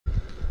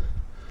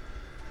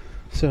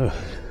So,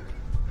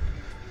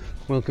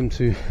 welcome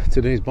to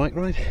today's bike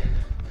ride.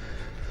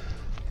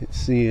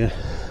 It's the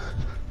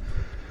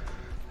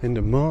end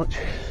of March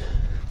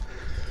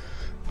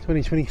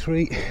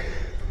 2023,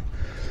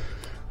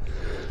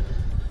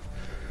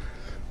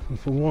 and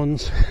for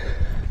once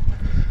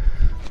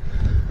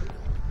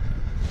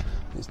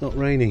it's not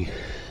raining.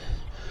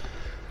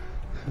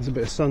 There's a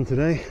bit of sun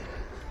today,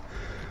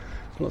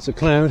 lots of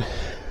cloud.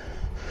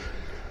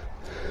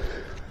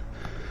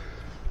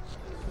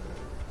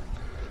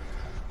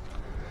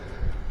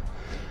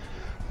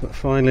 But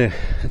finally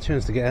a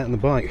chance to get out on the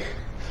bike.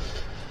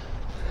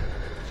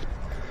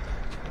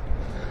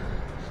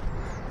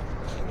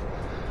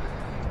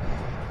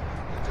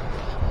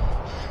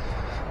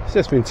 It's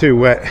just been too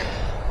wet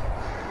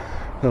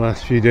the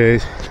last few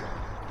days.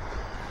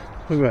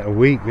 Probably about a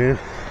week now.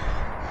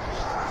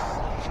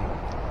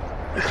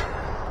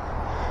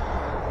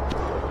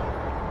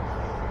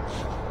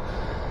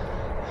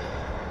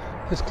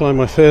 Just climbed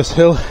my first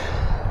hill.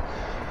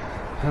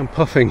 I'm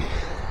puffing.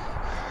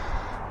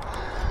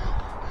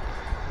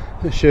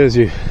 This shows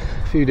you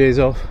a few days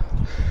off.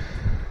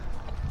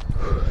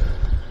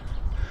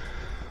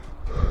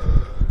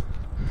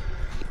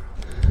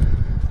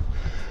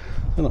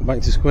 I'm not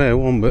back to square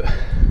one, but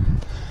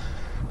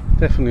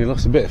definitely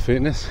lost a bit of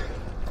fitness.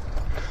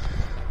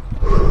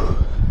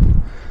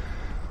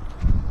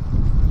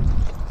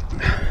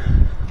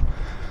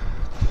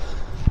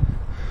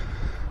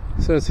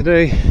 So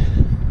today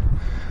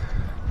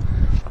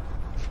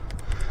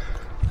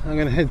I'm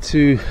going to head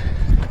to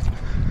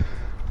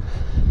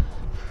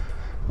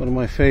one of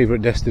my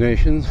favourite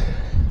destinations.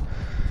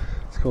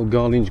 It's called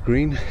Garlinge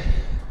Green, and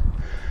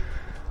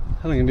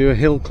I'm going to do a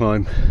hill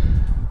climb.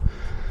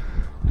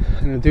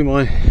 I'm going to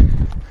do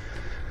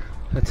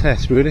a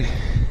test really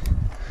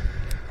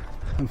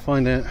and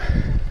find out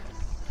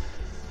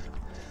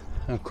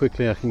how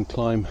quickly I can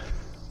climb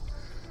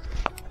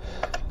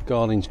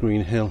Garlinge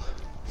Green Hill.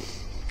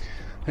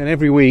 And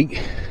every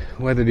week,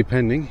 weather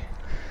depending,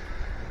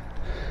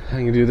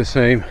 I'm going to do the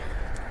same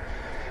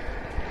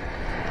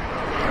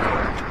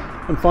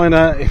and find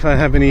out if I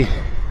have any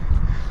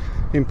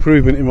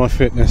improvement in my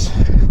fitness.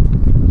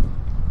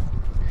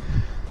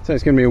 So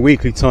it's going to be a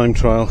weekly time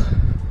trial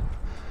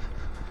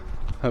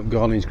up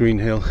Garlinge Green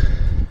Hill.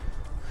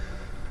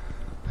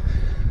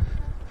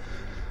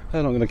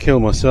 I'm not going to kill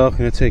myself, I'm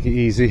going to take it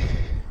easy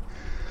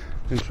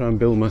and try and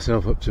build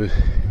myself up to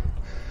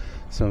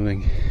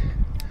something.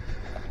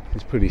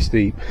 It's pretty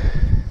steep.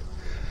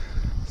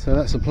 So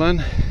that's the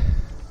plan.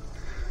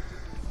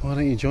 Why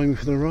don't you join me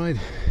for the ride?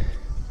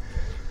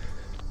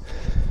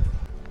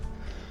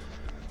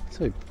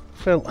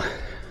 So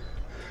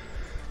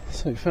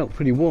it felt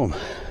pretty warm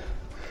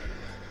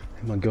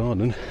in my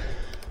garden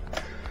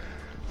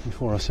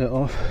before I set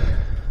off.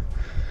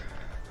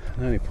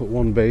 I only put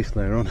one base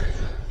layer on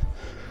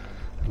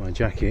my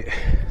jacket,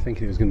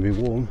 thinking it was going to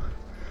be warm.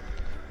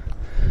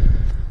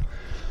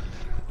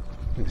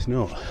 It's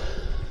not.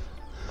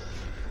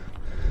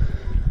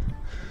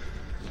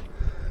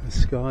 The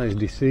skies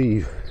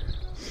deceive.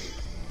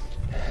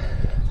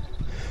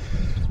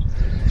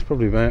 It's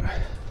probably about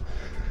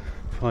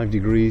 5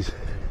 degrees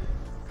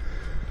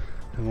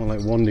and more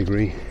like 1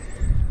 degree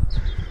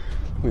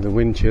with a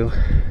wind chill.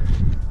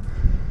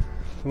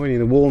 When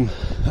you're in the when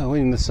you're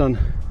in the sun,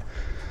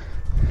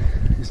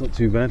 it's not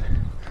too bad.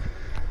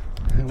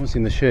 And once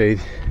in the shade,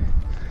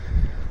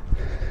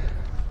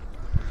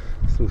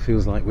 it still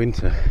feels like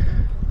winter.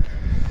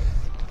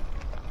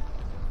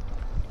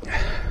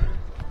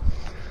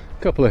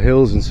 A couple of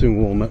hills and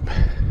soon warm up.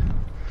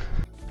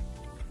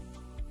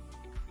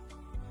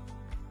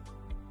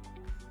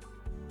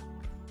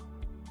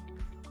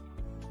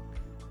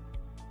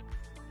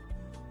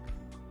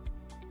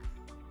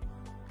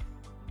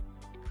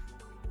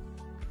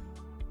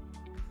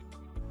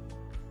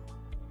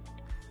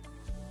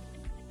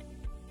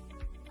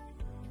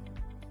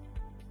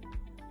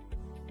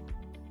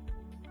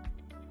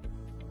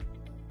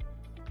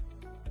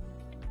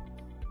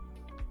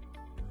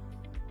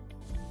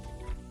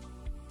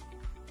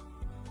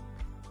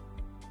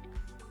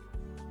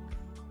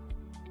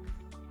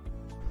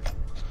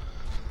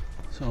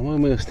 So I'm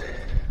almost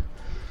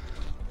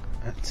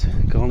at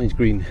Garlinge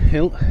Green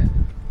Hill.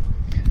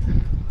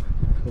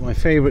 Got my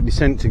favourite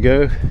descent to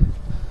go,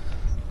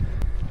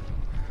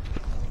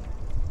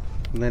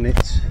 and then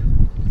it's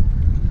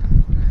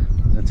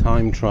a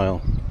time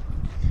trial.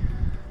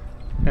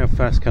 How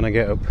fast can I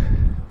get up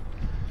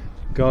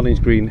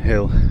Garlinge Green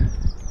Hill?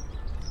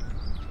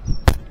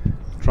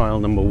 Trial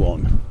number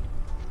 1.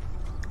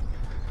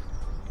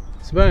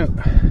 It's about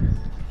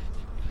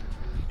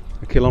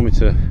a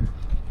kilometre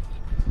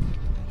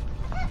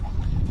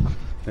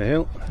the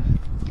hill,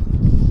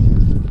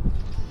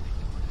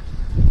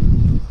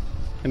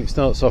 and it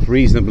starts off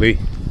reasonably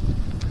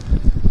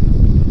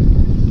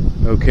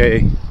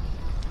okay,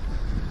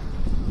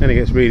 then it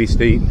gets really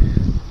steep,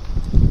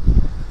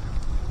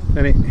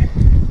 then it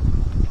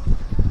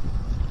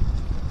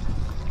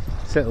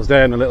settles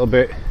down a little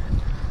bit,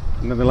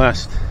 and then the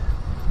last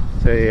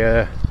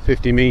say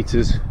 50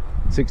 meters,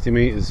 60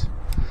 meters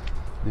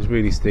is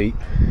really steep,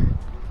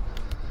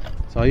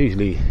 so I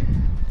usually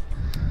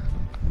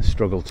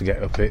struggle to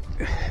get up it,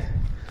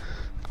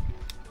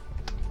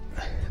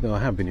 though I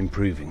have been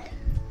improving.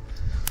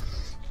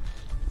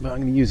 But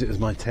I'm going to use it as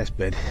my test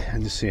bed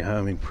and just see how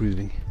I'm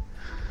improving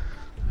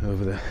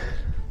over the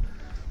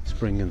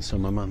spring and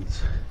summer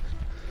months.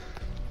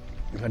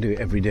 If I do it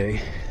every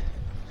day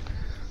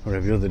or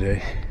every other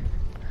day,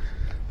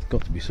 there's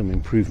got to be some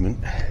improvement.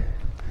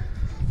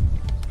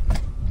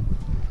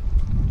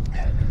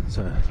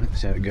 So let's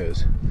see how it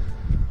goes.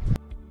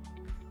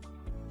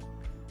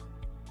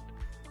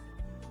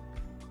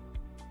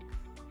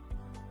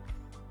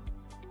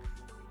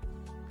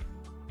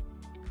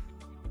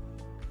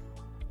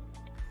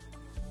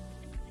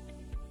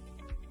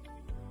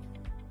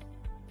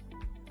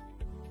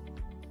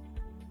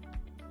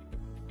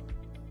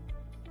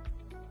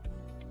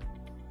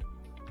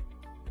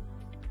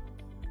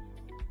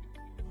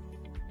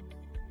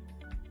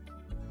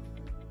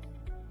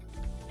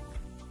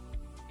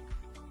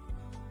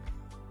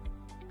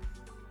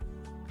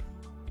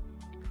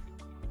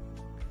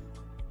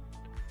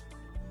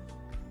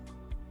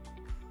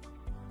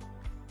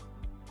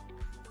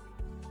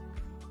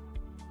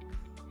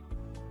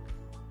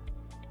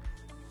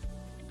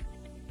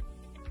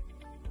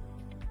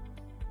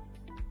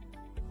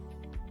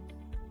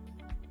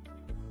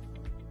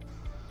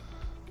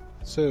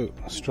 So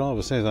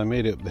Strava says I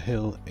made it up the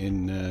hill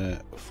in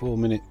 4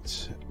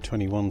 minutes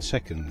 21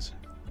 seconds,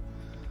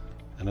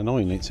 and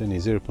annoyingly it's only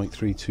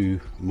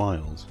 0.32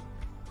 miles.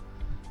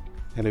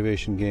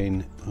 Elevation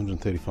gain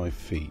 135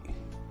 feet.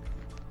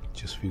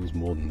 Just feels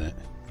more than that.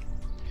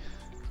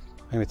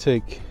 I'm going to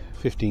take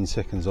 15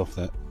 seconds off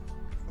that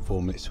 4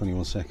 minutes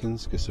 21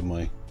 seconds because of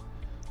my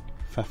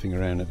faffing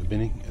around at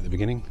the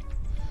beginning.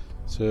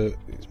 So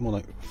it's more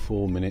like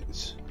 4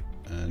 minutes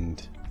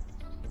and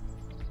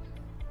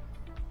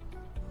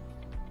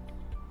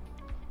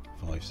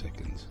 5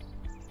 seconds.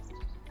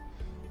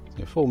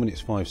 So 4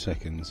 minutes 5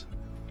 seconds.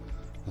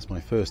 That's my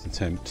first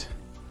attempt.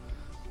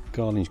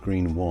 Garlin's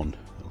Green 1,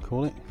 I'll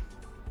call it.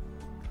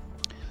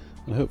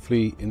 And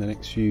hopefully in the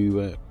next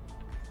few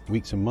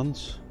weeks and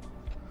months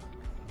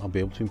I'll be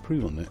able to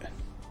improve on that.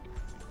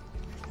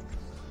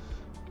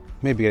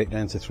 Maybe get it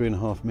down to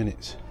 3.5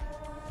 minutes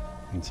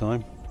in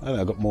time. I think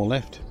I've got more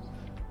left.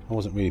 I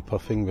wasn't really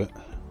puffing, but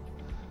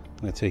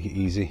I'm going to take it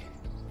easy.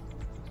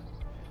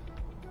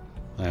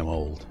 I am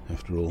old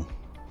after all,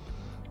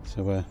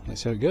 so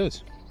let's see how it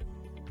goes.